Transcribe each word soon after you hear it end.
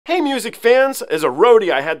Hey music fans, as a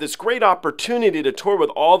roadie I had this great opportunity to tour with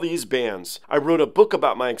all these bands. I wrote a book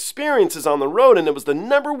about my experiences on the road and it was the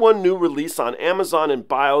 #1 new release on Amazon and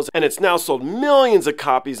Bios and it's now sold millions of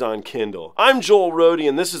copies on Kindle. I'm Joel Roadie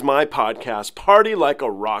and this is my podcast, Party Like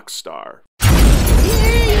a Rock Star.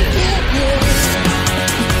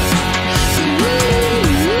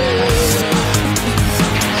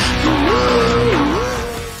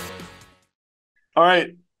 All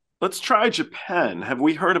right. Let's try Japan. Have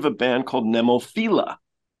we heard of a band called NEMOPHILA?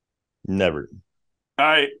 Never. All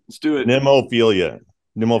right, let's do it. NEMOPHILA.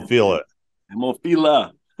 NEMOPHILA.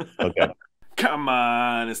 NEMOPHILA. Okay. Come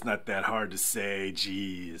on, it's not that hard to say,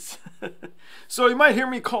 jeez. So you might hear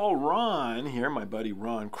me call Ron here, my buddy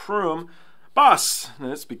Ron Crume, boss.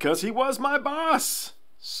 And it's because he was my boss.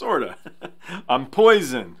 Sorta. I'm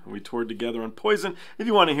Poison. We toured together on Poison. If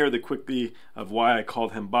you want to hear the quickly of why I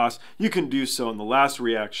called him boss, you can do so in the last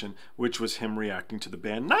reaction, which was him reacting to the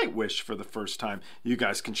band Nightwish for the first time. You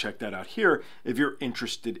guys can check that out here if you're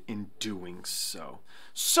interested in doing so.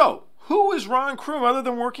 So, who is Ron Crume other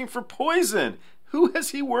than working for Poison? Who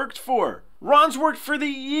has he worked for? Ron's worked for the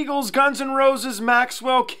Eagles, Guns N' Roses,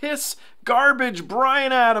 Maxwell, Kiss, Garbage,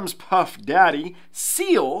 Bryan Adams, Puff Daddy,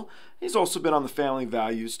 Seal. He's also been on the Family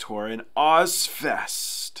Values Tour and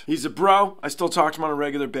OZZFEST. He's a bro. I still talk to him on a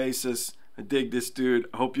regular basis. I dig this dude.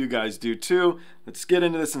 I hope you guys do too. Let's get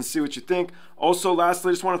into this and see what you think. Also, lastly,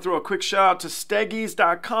 I just want to throw a quick shout out to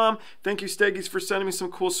Steggies.com. Thank you, Steggies, for sending me some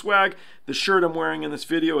cool swag. The shirt I'm wearing in this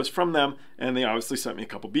video is from them, and they obviously sent me a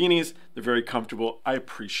couple beanies. They're very comfortable. I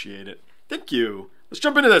appreciate it. Thank you. Let's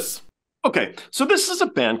jump into this. Okay, so this is a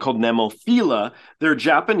band called NEMOPHILA. They're a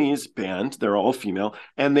Japanese band. They're all female,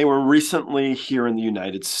 and they were recently here in the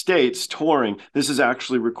United States touring. This is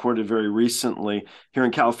actually recorded very recently here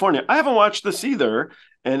in California. I haven't watched this either,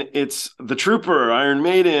 and it's The Trooper, Iron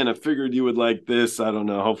Maiden. I figured you would like this. I don't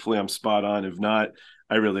know. Hopefully I'm spot on. If not,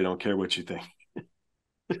 I really don't care what you think.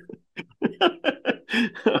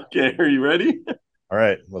 Okay, are you ready? All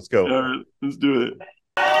right, let's go. All right, let's do it.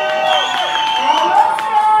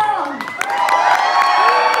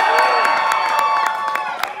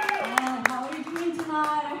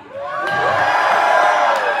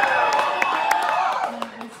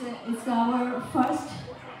 It's our first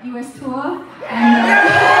US tour, and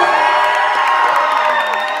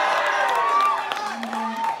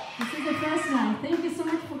this is the first night. Thank you so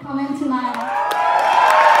much for coming tonight.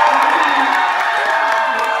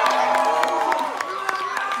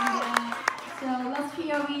 So last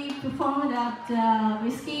year we performed at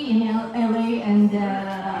Whiskey in LA and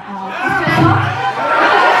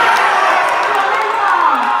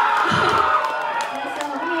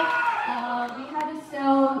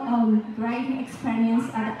great experience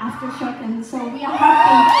at Aftershock, and so we are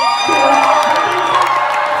happy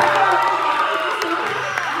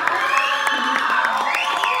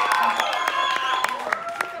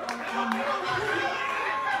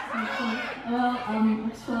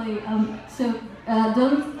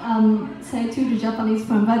don't say to the Japanese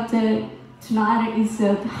fan, but tonight is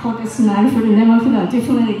the hottest night for the NEMOPHILA,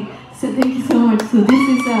 definitely. So thank you so much. So this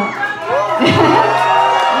is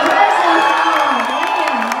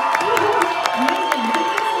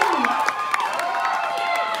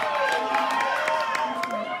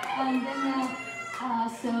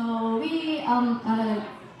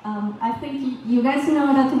I think you guys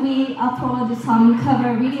know that we upload some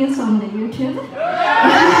cover videos on the YouTube.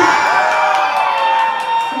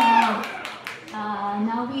 So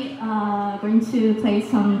now we are going to play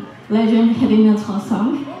some Legend Heavy Metal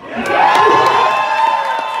song.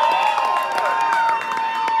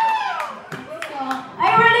 Are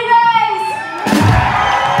you ready, guys?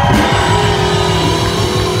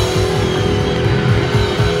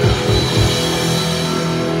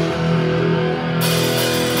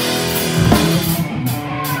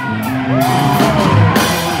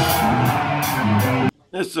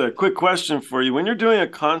 This is a quick question for you. When you're doing a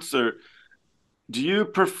concert, do you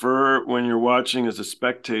prefer, when you're watching as a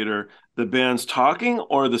spectator, the band's talking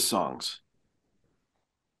or the songs?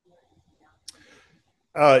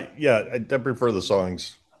 Yeah, I prefer the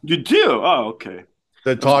songs. You do? Oh, okay.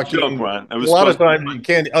 The talking. Joke, Ron. A lot of times you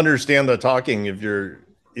can't understand the talking if you're,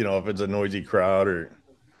 if it's a noisy crowd or.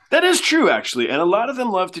 That is true, actually. And a lot of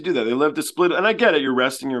them love to do that. They love to split. And I get it. You're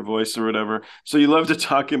resting your voice or whatever. So you love to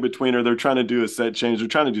talk in between, or they're trying to do a set change. They're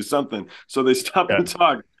trying to do something. So they stop and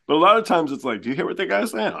talk. But a lot of times it's like, do you hear what the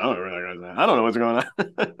guy's saying? I don't know what the guy's saying. I don't know what's going on.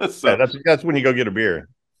 So, yeah, that's when you go get a beer.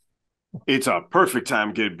 It's a perfect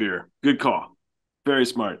time to get beer. Good call. Very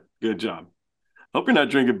smart. Good job. Hope you're not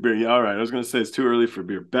drinking beer. Yeah, all right. I was going to say it's too early for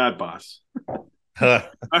beer. Bad boss. All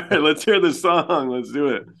right, let's hear the song. Let's do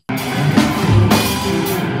it.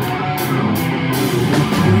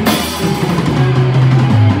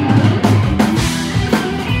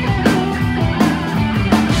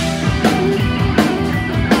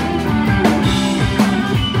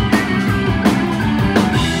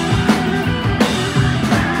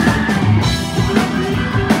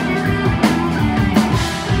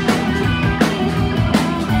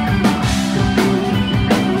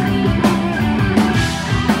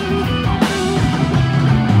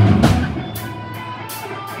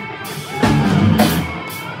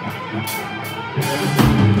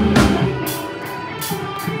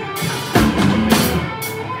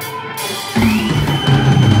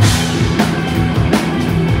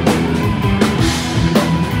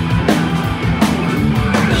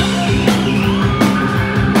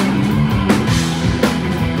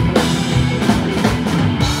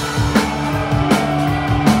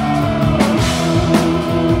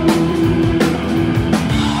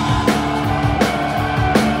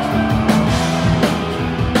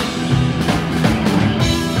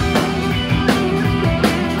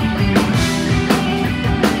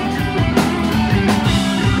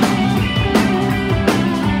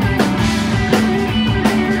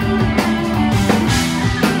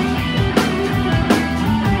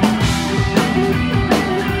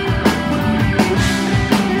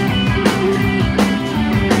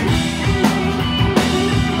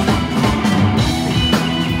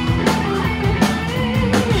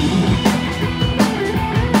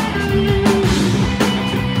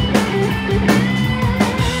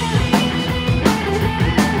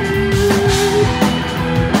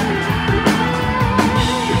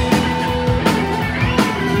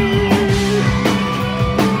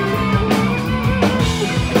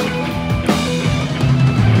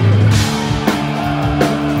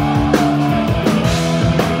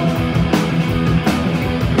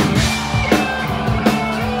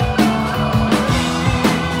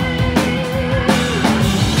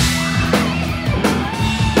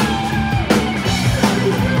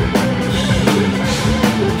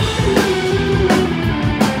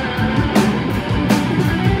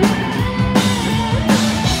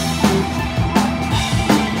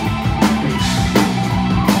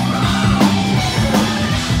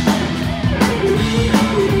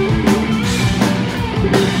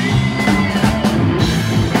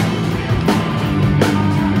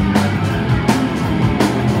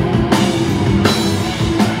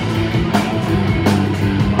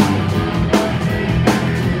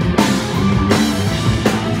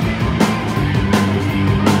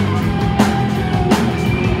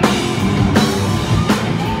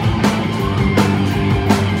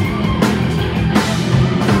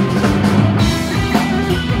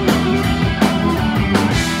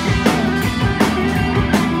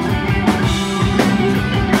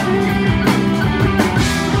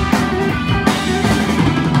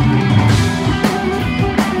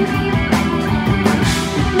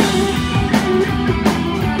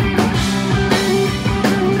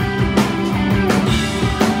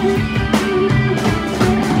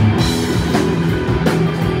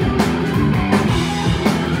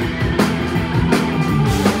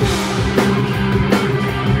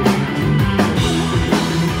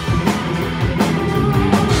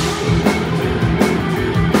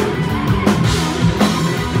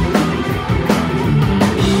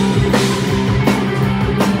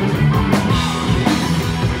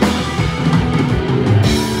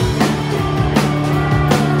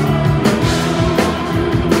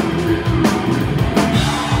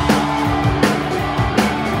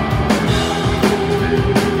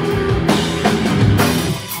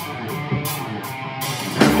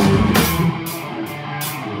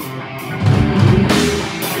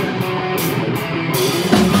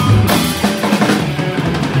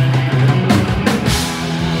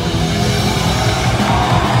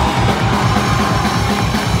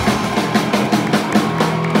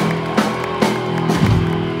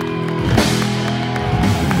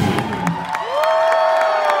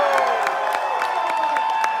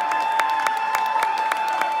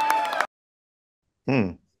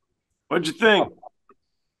 Hmm. What'd you think?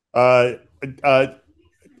 Uh, uh,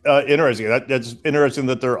 Interesting. That's interesting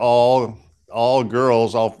that they're all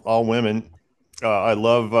girls, all women. I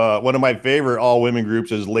love one of my favorite all women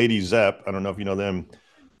groups is Lady Zepp. I don't know if you know them.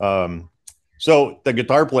 Um, so the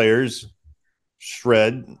guitar players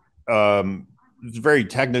shred. It's very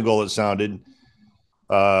technical. It sounded.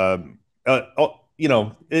 You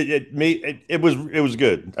know, it was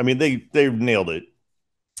good. I mean, they nailed it.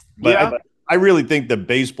 But Yeah, I really think the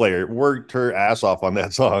bass player worked her ass off on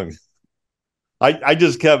that song. I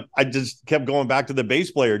just kept going back to the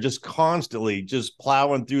bass player, just constantly just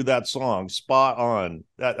plowing through that song, spot on.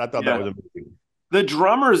 I thought that yeah. was amazing. The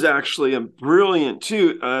drummer's actually brilliant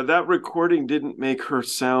too. That recording didn't make her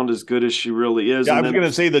sound as good as she really is, Yeah, I and was then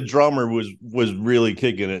gonna say the drummer was really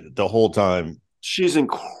kicking it the whole time. she's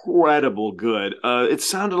incredible good. It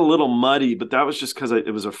sounded a little muddy, but that was just because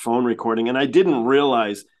it was a phone recording, and I didn't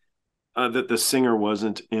realize that the singer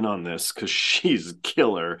wasn't in on this because she's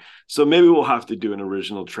killer. So maybe we'll have to do an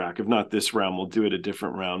original track. If not this round, we'll do it a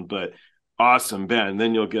different round. But awesome band.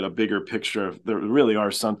 Then you'll get a bigger picture of there really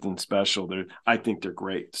are something special. I think they're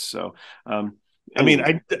great. So I mean,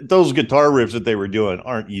 anyway, those guitar riffs that they were doing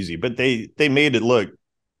aren't easy, but they made it look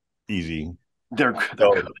easy. they're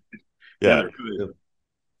So good. Yeah, yeah, they're good.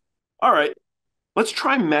 All right. Let's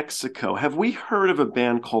try Mexico. Have we heard of a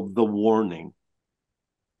band called The Warning?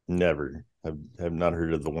 never have not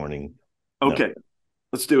heard of the warning. No. Okay,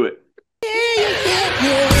 let's do it.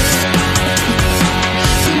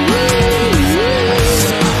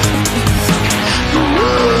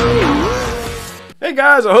 Hey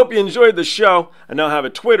guys, I hope you enjoyed the show. I now have a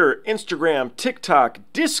Twitter, Instagram, TikTok,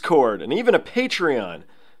 Discord, and even a Patreon.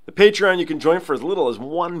 The Patreon you can join for as little as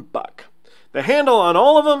 $1. The handle on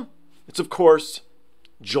all of them, it's of course,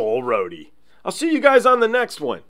 Joel Roadie. I'll see you guys on the next one.